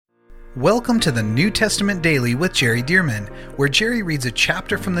Welcome to the New Testament Daily with Jerry Dearman, where Jerry reads a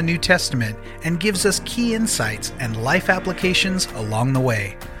chapter from the New Testament and gives us key insights and life applications along the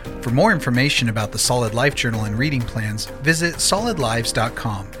way. For more information about the Solid Life Journal and reading plans, visit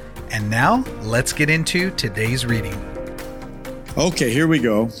solidlives.com. And now, let's get into today's reading. Okay, here we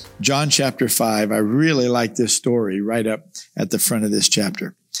go. John chapter 5. I really like this story right up at the front of this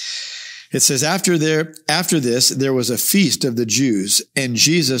chapter. It says, after this, there was a feast of the Jews, and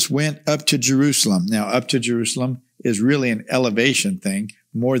Jesus went up to Jerusalem. Now, up to Jerusalem is really an elevation thing,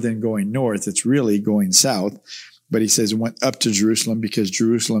 more than going north. It's really going south. But he says it went up to Jerusalem because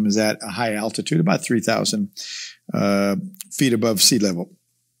Jerusalem is at a high altitude, about 3,000 feet above sea level.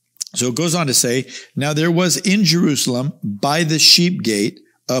 So it goes on to say, now there was in Jerusalem by the sheep gate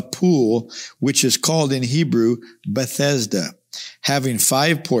a pool, which is called in Hebrew Bethesda, having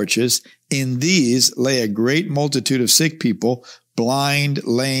 5 porches. In these lay a great multitude of sick people, blind,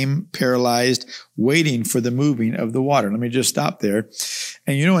 lame, paralyzed, waiting for the moving of the water. Let me just stop there.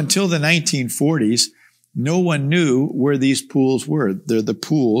 And until the 1940s, no one knew where these pools were. They're the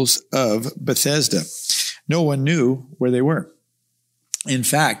pools of Bethesda. No one knew where they were. In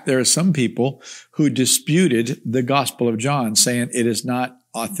fact, there are some people who disputed the Gospel of John, saying it is not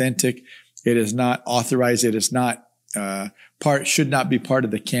authentic, it is not authorized, it is not should not be part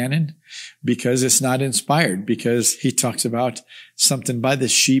of the canon because it's not inspired, because he talks about something by the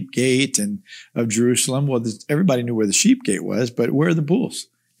sheep gate and of Jerusalem. Well, everybody knew where the sheep gate was, but where are the pools?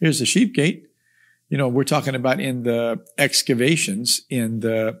 Here's the sheep gate. We're talking about in the excavations in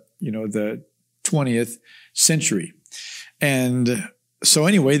the 20th century. And so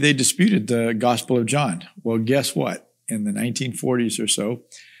anyway, they disputed the Gospel of John. Well, guess what? In the 1940s or so,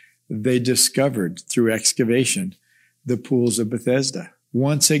 they discovered through excavation the pools of Bethesda,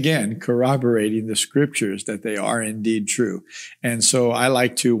 once again corroborating the scriptures that they are indeed true. And so I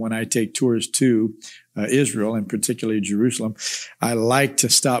like to, when I take tours to Israel, and particularly Jerusalem, I like to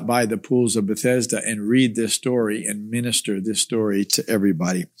stop by the pools of Bethesda and read this story and minister this story to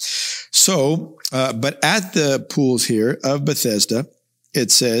everybody. So, but at the pools here of Bethesda, it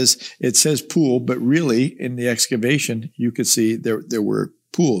says pool, but really in the excavation, you could see there were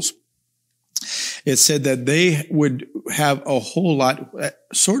pools. It said that they would have a whole lot,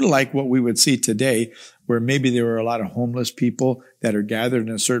 sort of like what we would see today, where maybe there were a lot of homeless people that are gathered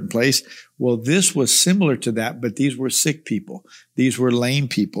in a certain place. Well, this was similar to that, but these were sick people. These were lame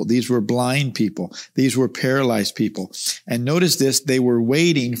people. These were blind people. These were paralyzed people. And notice this, they were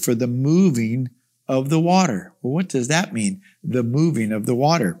waiting for the moving of the water. Well, what does that mean? The moving of the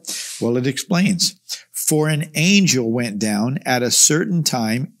water. Well, it explains. For an angel went down at a certain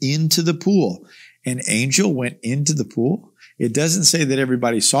time into the pool. An angel went into the pool. It doesn't say that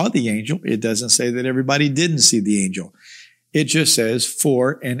everybody saw the angel. It doesn't say that everybody didn't see the angel. It just says,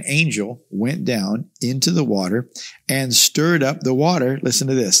 for an angel went down into the water and stirred up the water. Listen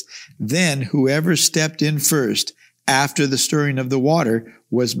to this. Then whoever stepped in first after the stirring of the water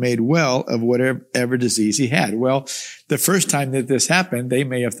was made well of whatever disease he had. Well, the first time that this happened, they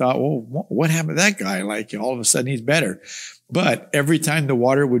may have thought, well, what happened to that guy? Like all of a sudden he's better. But every time the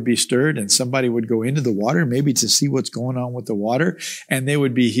water would be stirred and somebody would go into the water, maybe to see what's going on with the water, and they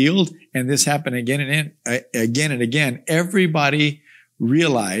would be healed. And this happened again and again. Everybody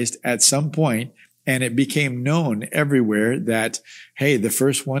realized at some point, and it became known everywhere that, hey, the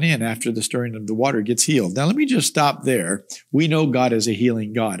first one in after the stirring of the water gets healed. Now, let me just stop there. We know God is a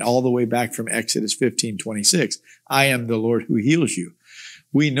healing God, all the way back from Exodus 15:26. I am the Lord who heals you.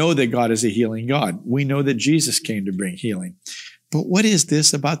 We know that God is a healing God. We know that Jesus came to bring healing. But what is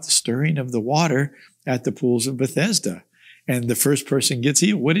this about the stirring of the water at the pools of Bethesda? And the first person gets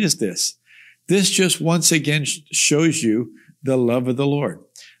healed. What is this? This just once again shows you the love of the Lord.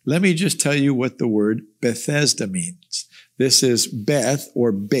 Let me just tell you what the word Bethesda means. This is Beth,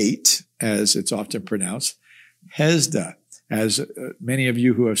 or Beit, as it's often pronounced, Hesda. As many of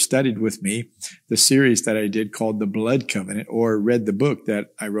you who have studied with me, the series that I did called The Blood Covenant, or read the book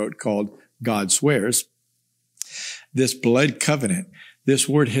that I wrote called God Swears, this blood covenant, this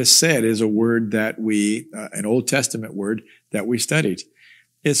word hesed is a word that an Old Testament word that we studied.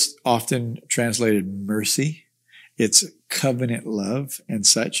 It's often translated mercy. It's covenant love and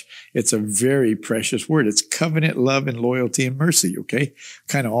such. It's a very precious word. It's covenant love and loyalty and mercy, okay?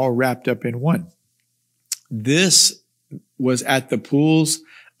 Kind of all wrapped up in one. This was at the pools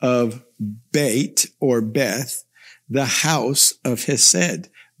of Beit, or Beth, the house of Hesed,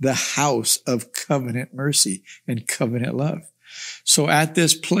 the house of covenant mercy and covenant love. So at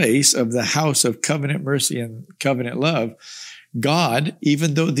this place of the house of covenant mercy and covenant love, God,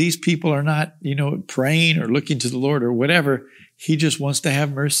 even though these people are not, praying or looking to the Lord or whatever, he just wants to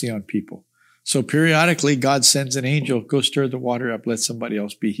have mercy on people. So periodically, God sends an angel, go stir the water up, let somebody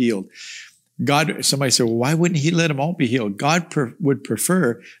else be healed. Somebody said, well, why wouldn't he let them all be healed? God would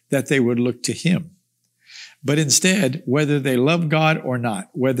prefer that they would look to him. But instead, whether they love God or not,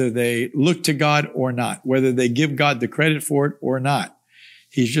 whether they look to God or not, whether they give God the credit for it or not,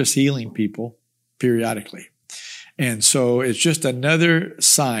 he's just healing people periodically. And so it's just another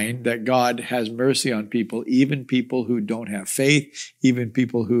sign that God has mercy on people, even people who don't have faith, even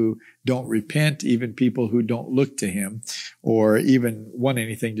people who don't repent, even people who don't look to him or even want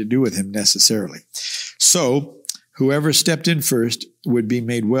anything to do with him necessarily. So whoever stepped in first would be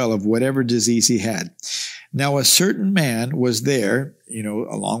made well of whatever disease he had. Now a certain man was there,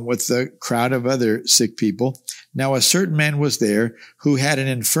 along with the crowd of other sick people. Now a certain man was there who had an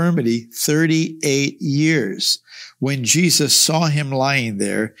infirmity 38 years. When Jesus saw him lying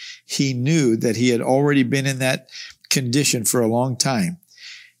there, he knew that he had already been in that condition for a long time.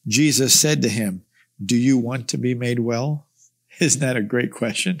 Jesus said to him, do you want to be made well? Isn't that a great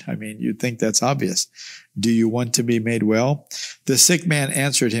question? I mean, you'd think that's obvious. Do you want to be made well? The sick man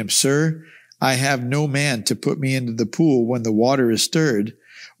answered him, Sir, I have no man to put me into the pool when the water is stirred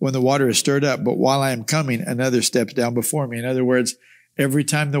up, but while I am coming, another steps down before me. In other words, every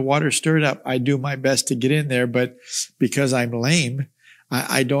time the water's stirred up, I do my best to get in there, but because I'm lame,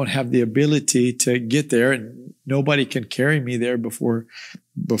 I don't have the ability to get there, and nobody can carry me there before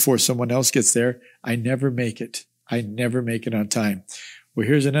someone else gets there. I never make it. I never make it on time. Well,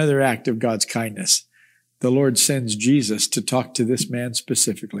 here's another act of God's kindness. The Lord sends Jesus to talk to this man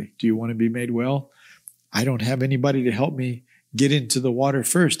specifically. Do you want to be made well? I don't have anybody to help me get into the water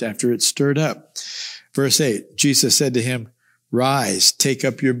first after it's stirred up. Verse 8, Jesus said to him, Rise, take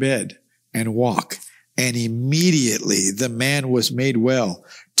up your bed and walk. And immediately the man was made well,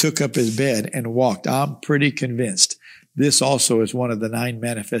 took up his bed and walked. I'm pretty convinced this also is one of the 9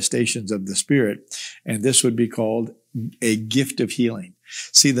 manifestations of the Spirit, and this would be called a gift of healing.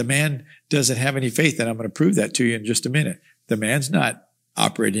 See, the man doesn't have any faith, and I'm going to prove that to you in just a minute. The man's not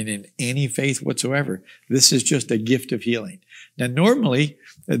operating in any faith whatsoever. This is just a gift of healing. Now, normally,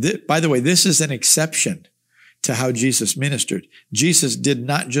 by the way, this is an exception to how Jesus ministered. Jesus did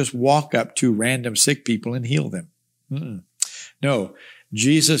not just walk up to random sick people and heal them. No,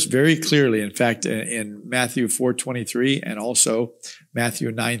 Jesus very clearly, in fact, in Matthew 4:23 and also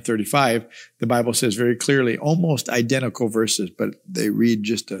Matthew 9:35, the Bible says very clearly, almost identical verses, but they read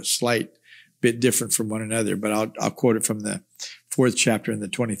just a slight bit different from one another. But I'll quote it from the 4th chapter in the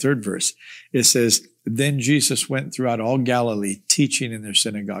 23rd verse. It says, Then Jesus went throughout all Galilee, teaching in their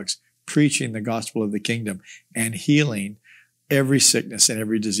synagogues, preaching the gospel of the kingdom, and healing every sickness and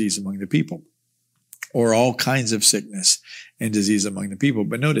every disease among the people, or all kinds of sickness and disease among the people.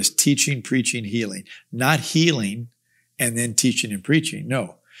 But notice, teaching, preaching, healing. Not healing and then teaching and preaching.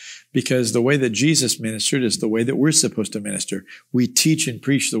 No, because the way that Jesus ministered is the way that we're supposed to minister. We teach and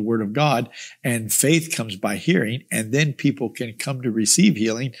preach the word of God, and faith comes by hearing, and then people can come to receive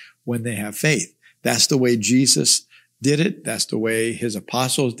healing when they have faith. That's the way Jesus did it. That's the way his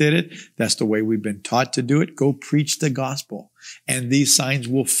apostles did it. That's the way we've been taught to do it. Go preach the gospel, and these signs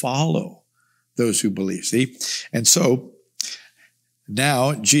will follow those who believe. See? And so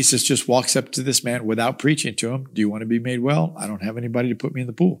now Jesus just walks up to this man without preaching to him. Do you want to be made well? I don't have anybody to put me in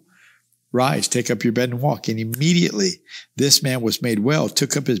the pool. Rise, take up your bed and walk. And immediately this man was made well,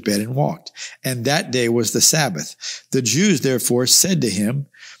 took up his bed and walked. And that day was the Sabbath. The Jews therefore said to him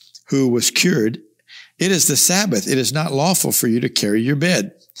who was cured, It is the Sabbath. It is not lawful for you to carry your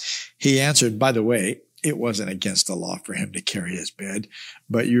bed. He answered, by the way, it wasn't against the law for him to carry his bed,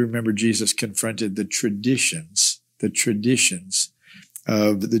 but you remember Jesus confronted the traditions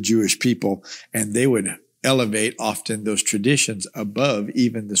of the Jewish people, and they would elevate often those traditions above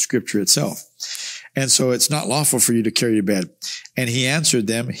even the scripture itself. And so it's not lawful for you to carry your bed. And he answered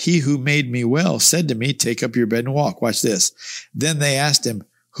them, He who made me well said to me, Take up your bed and walk. Watch this. Then they asked him,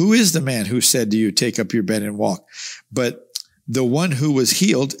 Who is the man who said to you, Take up your bed and walk? But the one who was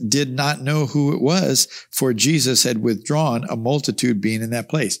healed did not know who it was, for Jesus had withdrawn, a multitude being in that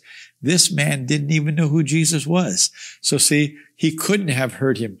place. This man didn't even know who Jesus was. So see, he couldn't have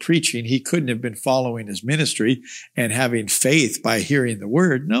heard him preaching. He couldn't have been following his ministry and having faith by hearing the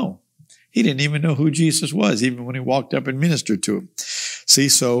word. No, he didn't even know who Jesus was, even when he walked up and ministered to him. See,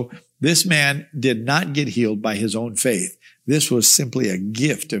 so this man did not get healed by his own faith. This was simply a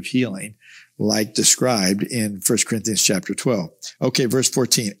gift of healing, like described in 1 Corinthians chapter 12. Okay, verse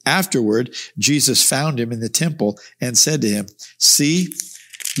 14. Afterward, Jesus found him in the temple and said to him, "See,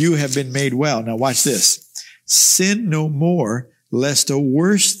 you have been made well." Now watch this. "Sin no more, lest a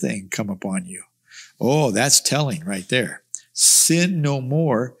worse thing come upon you." Oh, that's telling right there. Sin no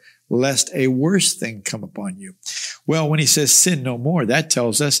more, lest a worse thing come upon you. Well, when he says sin no more, that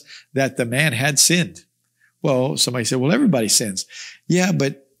tells us that the man had sinned. Well, somebody said, well, everybody sins. Yeah,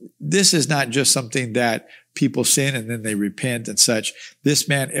 but this is not just something that people sin and then they repent and such. This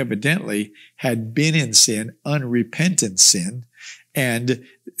man evidently had been in sin, unrepentant sin. And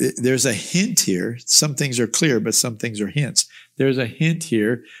there's a hint here. Some things are clear, but some things are hints. There's a hint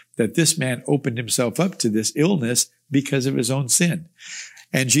here that this man opened himself up to this illness because of his own sin.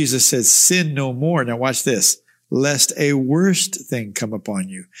 And Jesus says, sin no more. Now watch this. Lest a worst thing come upon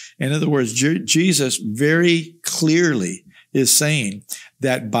you. In other words, Jesus very clearly is saying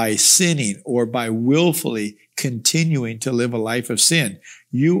that by sinning or by willfully continuing to live a life of sin,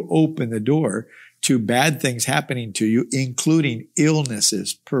 you open the door to bad things happening to you, including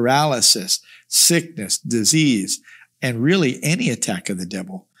illnesses, paralysis, sickness, disease, and really any attack of the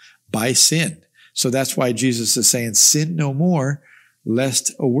devil by sin. So that's why Jesus is saying, sin no more,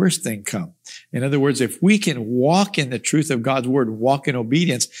 lest a worse thing come. In other words, if we can walk in the truth of God's word, walk in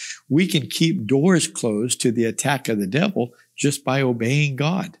obedience, we can keep doors closed to the attack of the devil just by obeying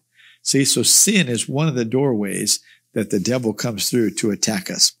God. See, so sin is one of the doorways that the devil comes through to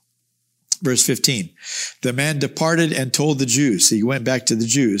attack us. Verse 15, the man departed and told the Jews, he went back to the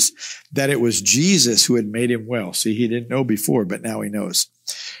Jews, that it was Jesus who had made him well. See, he didn't know before, but now he knows.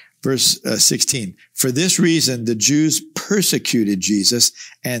 Verse 16, for this reason, the Jews persecuted Jesus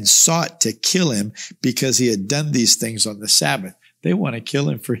and sought to kill him because he had done these things on the Sabbath. They want to kill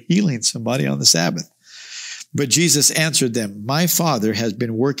him for healing somebody on the Sabbath. But Jesus answered them, my Father has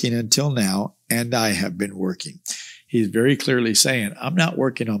been working until now, and I have been working. He's very clearly saying, I'm not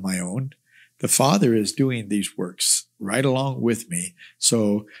working on my own. The Father is doing these works right along with me.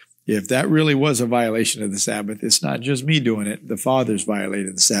 So if that really was a violation of the Sabbath, it's not just me doing it. The Father's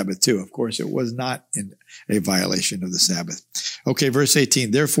violated the Sabbath too. Of course, it was not a violation of the Sabbath. Okay, verse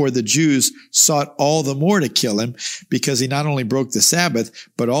 18. Therefore, the Jews sought all the more to kill him because he not only broke the Sabbath,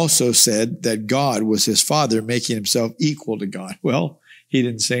 but also said that God was his Father, making himself equal to God. Well, he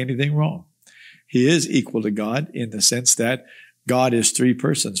didn't say anything wrong. He is equal to God in the sense that God is three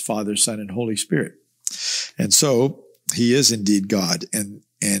persons, Father, Son, and Holy Spirit. And so he is indeed God. And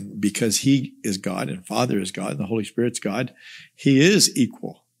because he is God and Father is God and the Holy Spirit's God, he is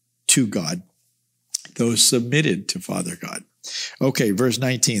equal to God, though submitted to Father God. Okay, verse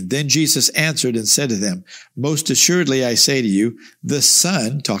 19. Then Jesus answered and said to them, most assuredly I say to you, the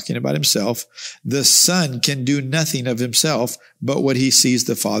Son, talking about himself, the Son can do nothing of himself but what he sees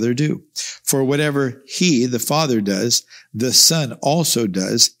the Father do. For whatever he, the Father, does, the Son also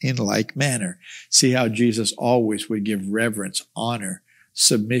does in like manner. See how Jesus always would give reverence, honor,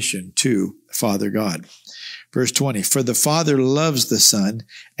 submission to Father God. Verse 20, for the Father loves the Son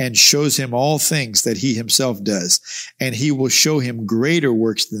and shows him all things that he himself does, and he will show him greater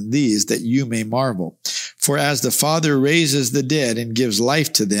works than these, that you may marvel. For as the Father raises the dead and gives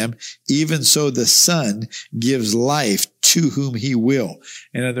life to them, even so the Son gives life to whom he will.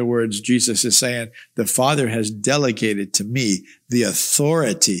 In other words, Jesus is saying, the Father has delegated to me the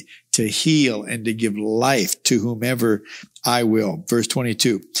authority to heal and to give life to whomever I will. Verse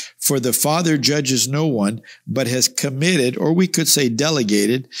 22, for the Father judges no one, but has committed, or we could say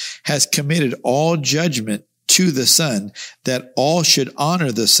delegated, has committed all judgment to the Son, that all should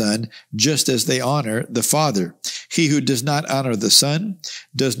honor the Son just as they honor the Father. He who does not honor the Son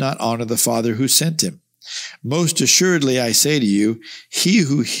does not honor the Father who sent him. Most assuredly, I say to you, he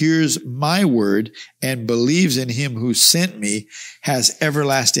who hears my word and believes in him who sent me has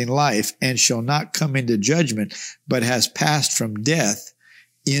everlasting life and shall not come into judgment, but has passed from death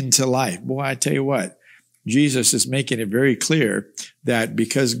into life. Boy, I tell you what, Jesus is making it very clear that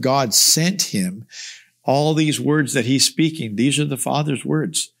because God sent him, all these words that he's speaking, these are the Father's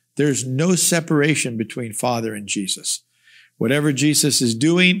words. There's no separation between Father and Jesus. Whatever Jesus is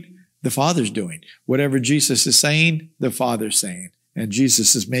doing, the Father's doing. Whatever Jesus is saying, the Father's saying. And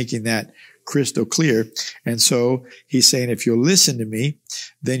Jesus is making that crystal clear. And so he's saying, if you'll listen to me,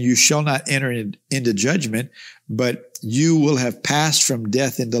 then you shall not enter into judgment, but you will have passed from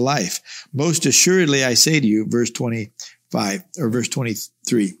death into life. Most assuredly, I say to you, verse 25 or verse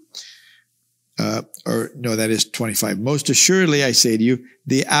 23. That is 25. Most assuredly, I say to you,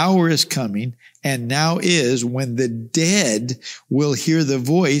 the hour is coming, and now is, when the dead will hear the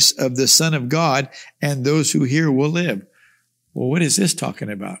voice of the Son of God, and those who hear will live. Well, what is this talking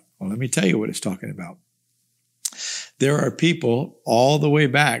about? Well, let me tell you what it's talking about. There are people all the way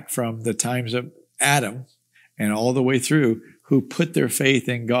back from the times of Adam and all the way through who put their faith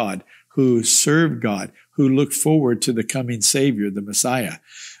in God, who served God, who looked forward to the coming Savior, the Messiah.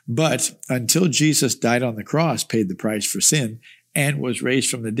 But until Jesus died on the cross, paid the price for sin, and was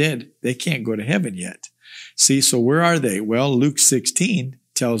raised from the dead, they can't go to heaven yet. See, so where are they? Well, Luke 16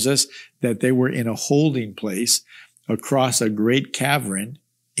 tells us that they were in a holding place across a great cavern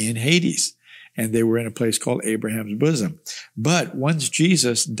in Hades. And they were in a place called Abraham's bosom. But once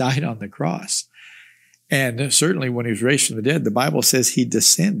Jesus died on the cross, and certainly when he was raised from the dead, the Bible says he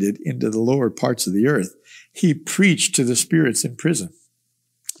descended into the lower parts of the earth. He preached to the spirits in prison.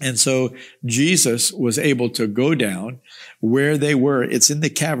 And so Jesus was able to go down where they were. It's in the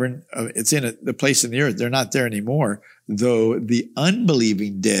cavern. It's in the place in the earth. They're not there anymore, though the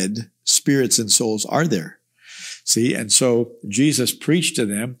unbelieving dead spirits and souls are there. See, and so Jesus preached to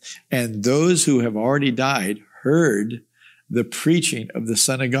them, and those who have already died heard the preaching of the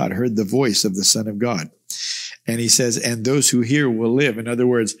Son of God, heard the voice of the Son of God. And he says, and those who hear will live. In other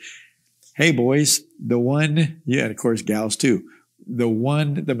words, hey, boys, the one, yeah, and of course, gals too,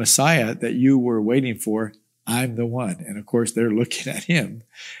 the Messiah that you were waiting for, I'm the one. And of course, they're looking at him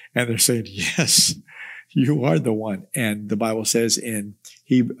and they're saying, yes, you are the one. And the Bible says in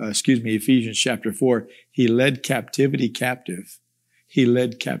Ephesians chapter 4, he led captivity captive. He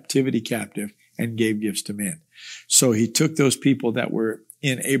led captivity captive and gave gifts to men. So he took those people that were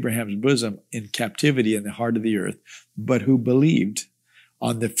in Abraham's bosom in captivity in the heart of the earth, but who believed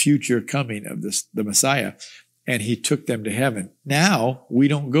on the future coming of the Messiah, and he took them to heaven. Now we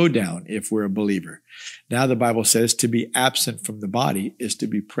don't go down if we're a believer. Now the Bible says to be absent from the body is to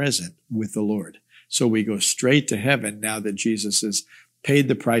be present with the Lord. So we go straight to heaven now that Jesus has paid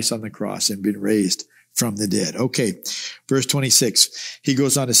the price on the cross and been raised from the dead. Okay, verse 26, he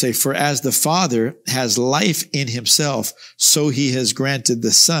goes on to say, for as the Father has life in himself, so he has granted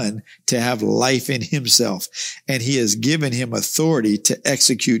the Son to have life in himself. And he has given him authority to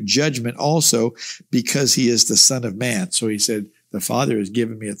execute judgment also, because he is the Son of Man. So he said, the Father has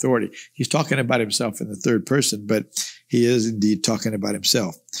given me authority. He's talking about himself in the third person, but he is indeed talking about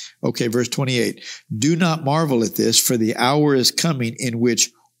himself. Okay, verse 28, do not marvel at this, for the hour is coming in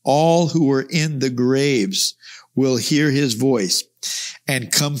which all who are in the graves will hear his voice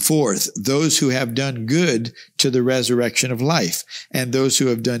and come forth, those who have done good to the resurrection of life, and those who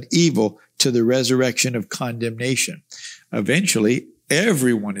have done evil to the resurrection of condemnation. Eventually,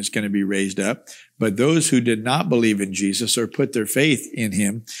 everyone is going to be raised up, but those who did not believe in Jesus or put their faith in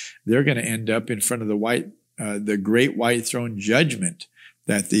him, they're going to end up in front of the great white throne judgment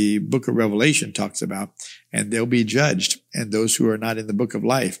that the book of Revelation talks about, and they'll be judged. And those who are not in the book of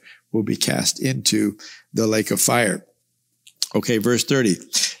life will be cast into the lake of fire. Okay, verse 30,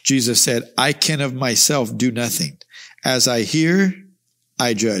 Jesus said, I can of myself do nothing. As I hear,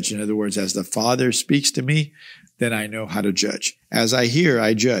 I judge. In other words, as the Father speaks to me, then I know how to judge. As I hear,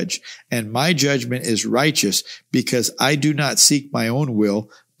 I judge. And my judgment is righteous, because I do not seek my own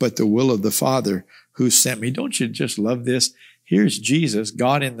will, but the will of the Father who sent me. Don't you just love this? Here's Jesus,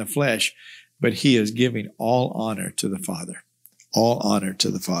 God in the flesh, but he is giving all honor to the Father. All honor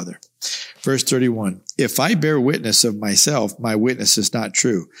to the Father. Verse 31, if I bear witness of myself, my witness is not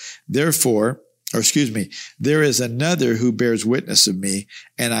true. There is another who bears witness of me,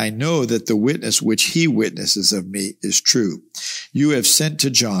 and I know that the witness which he witnesses of me is true. You have sent to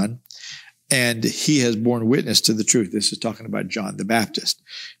John, and he has borne witness to the truth. This is talking about John the Baptist.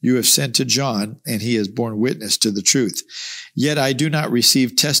 You have sent to John, and he has borne witness to the truth. Yet I do not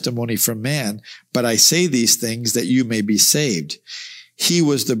receive testimony from man, but I say these things that you may be saved. He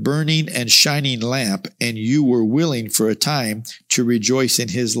was the burning and shining lamp, and you were willing for a time to rejoice in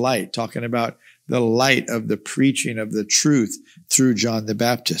his light. Talking about the light of the preaching of the truth through John the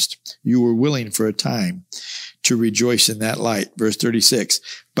Baptist. You were willing for a time to rejoice in that light. Verse 36,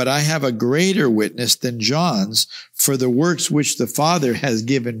 but I have a greater witness than John's, for the works which the Father has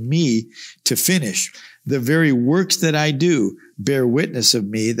given me to finish. The very works that I do bear witness of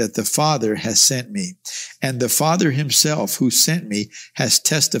me that the Father has sent me. And the Father himself who sent me has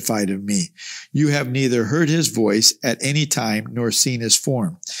testified of me. You have neither heard his voice at any time nor seen his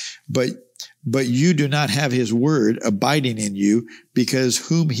form. But you do not have his word abiding in you, because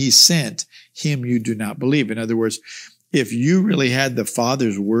whom he sent, him you do not believe. In other words, if you really had the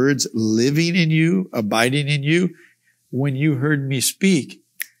Father's words living in you, abiding in you, when you heard me speak,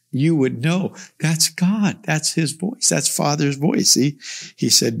 you would know that's God. That's his voice. That's Father's voice. See, he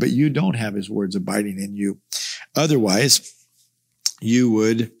said, but you don't have his words abiding in you. Otherwise, you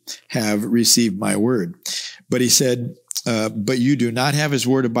would have received my word. But he said, but you do not have his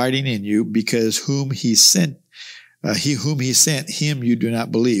word abiding in you, because whom he sent, him you do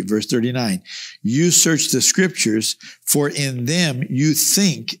not believe. Verse 39, you search the scriptures, for in them you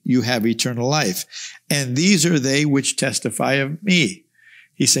think you have eternal life. And these are they which testify of me.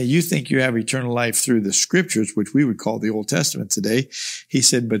 He said, you think you have eternal life through the scriptures, which we would call the Old Testament today. He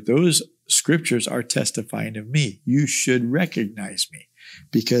said, but those scriptures are testifying of me. You should recognize me,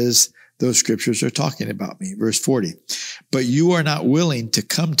 because those scriptures are talking about me. Verse 40, but you are not willing to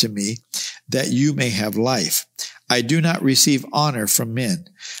come to me that you may have life. I do not receive honor from men,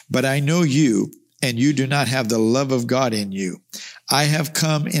 but I know you, and you do not have the love of God in you. I have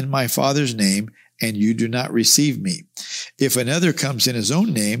come in my Father's name, and you do not receive me. If another comes in his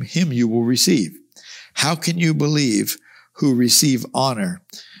own name, him you will receive. How can you believe who receive honor?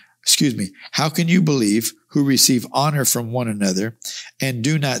 How can you believe who receive honor from one another and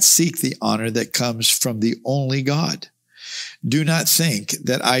do not seek the honor that comes from the only God? Do not think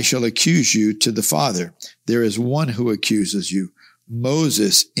that I shall accuse you to the Father. There is one who accuses you,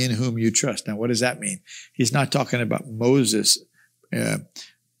 Moses, in whom you trust. Now, what does that mean? He's not talking about Moses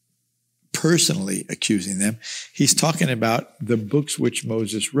personally accusing them. He's talking about the books which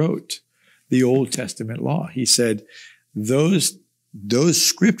Moses wrote, the Old Testament law. He said, those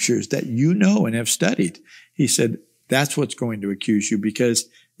scriptures that you know and have studied, he said, that's what's going to accuse you, because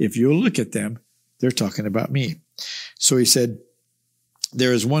if you look at them, they're talking about me. So he said,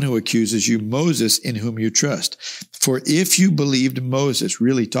 there is one who accuses you, Moses, in whom you trust. For if you believed Moses,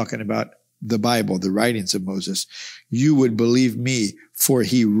 really talking about the Bible, the writings of Moses, you would believe me, for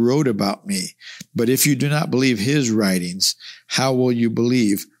he wrote about me. But if you do not believe his writings, how will you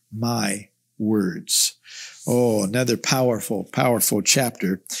believe my words? Oh, another powerful, powerful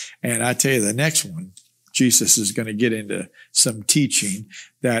chapter. And I tell you, the next one, Jesus is going to get into some teaching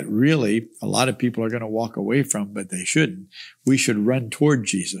that really a lot of people are going to walk away from, but they shouldn't. We should run toward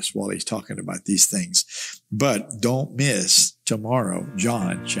Jesus while he's talking about these things. But don't miss tomorrow,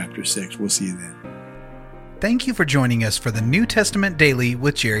 John chapter 6. We'll see you then. Thank you for joining us for the New Testament Daily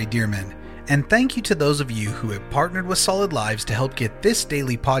with Jerry Dirmann. And thank you to those of you who have partnered with Solid Lives to help get this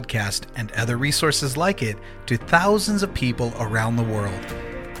daily podcast and other resources like it to thousands of people around the world.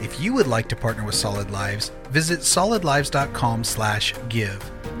 If you would like to partner with Solid Lives, visit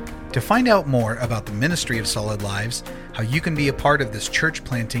solidlives.com/give. To find out more about the ministry of Solid Lives, how you can be a part of this church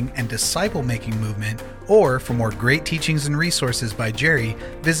planting and disciple-making movement, or for more great teachings and resources by Jerry,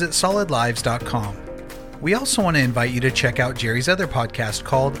 visit solidlives.com. We also want to invite you to check out Jerry's other podcast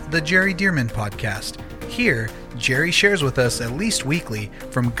called The Jerry Dirmann Podcast. Here, Jerry shares with us at least weekly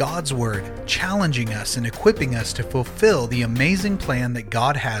from God's Word, challenging us and equipping us to fulfill the amazing plan that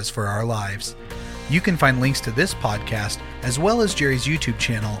God has for our lives. You can find links to this podcast as well as Jerry's YouTube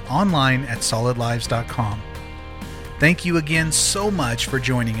channel online at solidlives.com. Thank you again so much for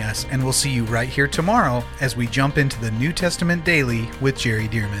joining us, and we'll see you right here tomorrow as we jump into the New Testament Daily with Jerry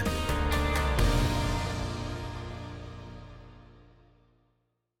Dirmann.